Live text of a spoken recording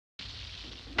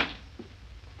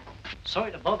Sorry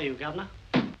to bother you, Governor.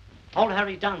 Old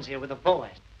Harry Dunn's here with the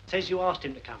boys. Says you asked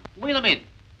him to come. Wheel him in.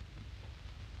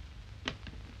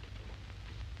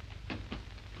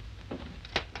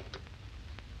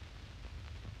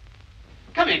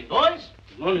 Come in, boys.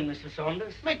 Good morning, Mr.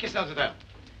 Saunders. Make yourselves at home.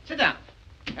 Sit down.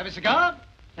 Have a cigar?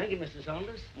 Thank you, Mr.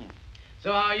 Saunders.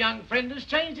 So our young friend has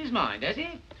changed his mind, has he?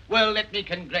 Well, let me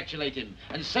congratulate him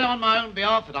and say on my own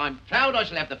behalf that I'm proud I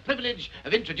shall have the privilege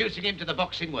of introducing him to the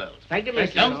boxing world. Thank you,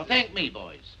 Mr. Don't Saunders. thank me,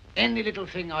 boys. Any little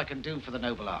thing I can do for the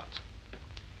noble art.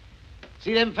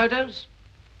 See them photos?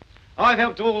 I've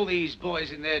helped all these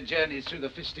boys in their journeys through the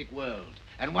fistic world,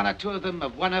 and one or two of them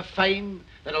have won a fame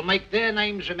that'll make their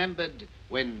names remembered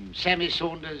when Sammy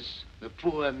Sanders, the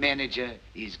poor manager,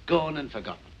 is gone and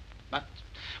forgotten. But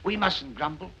we mustn't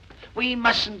grumble. We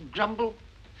mustn't grumble.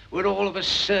 We're all of us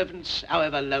servants,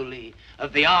 however lowly,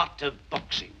 of the art of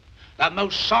boxing, the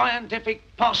most scientific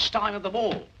pastime of them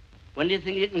all. When do you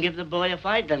think you can give the boy a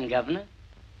fight, then, Governor?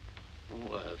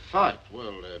 Oh, fight?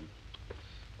 Well,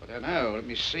 I don't know. Let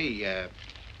me see.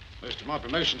 Most of my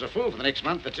promotions are full for the next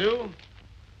month or two.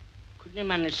 Couldn't you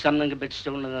manage something a bit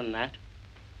sooner than that?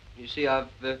 You see, I've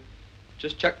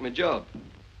just chucked my job.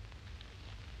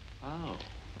 Oh.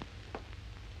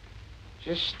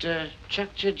 Just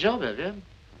chucked your job, have you?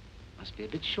 Must be a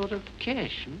bit short of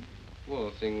cash, hmm?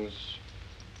 Well, things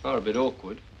are a bit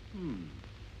awkward.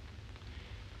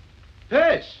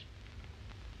 Yes.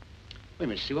 We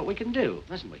must see what we can do,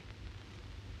 mustn't we?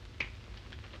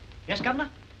 Yes, Governor?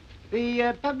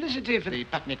 The publicity for the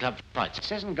Putney Club fights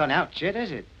hasn't gone out yet,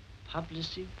 has it?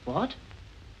 Publicity? What?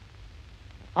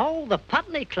 Oh, the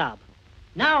Putney Club.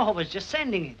 Now I was just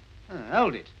sending it.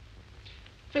 Hold it.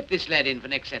 Fit this lad in for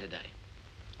next Saturday.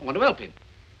 I want to help him.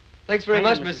 Thanks very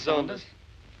Thank much, you, Mr. Saunders.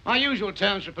 My usual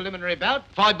terms for a preliminary bout: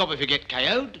 5 bob if you get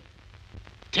KO'd,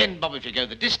 10 bob if you go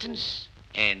the distance,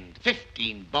 and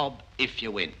 15 bob if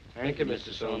you win. Thank you,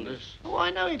 Mr. Saunders. Oh,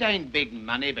 I know it ain't big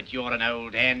money, but you're an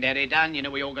old hand, Harry Dunn. You know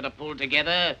we all got to pull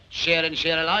together, share and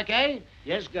share alike, eh?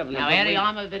 Yes, Governor. Now, but Harry, we-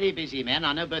 I'm a very busy man.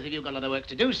 I know both of you got a lot of work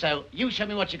to do, so you show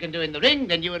me what you can do in the ring,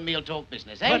 then you and me'll talk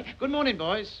business, eh? But- Good morning,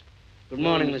 boys. Good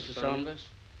morning, Morning, Mr. Mr. Saunders.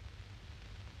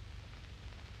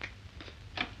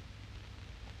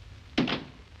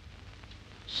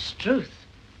 Struth.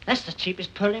 That's the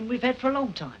cheapest pearl we've had for a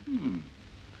long time.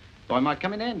 Boy might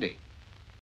come in handy.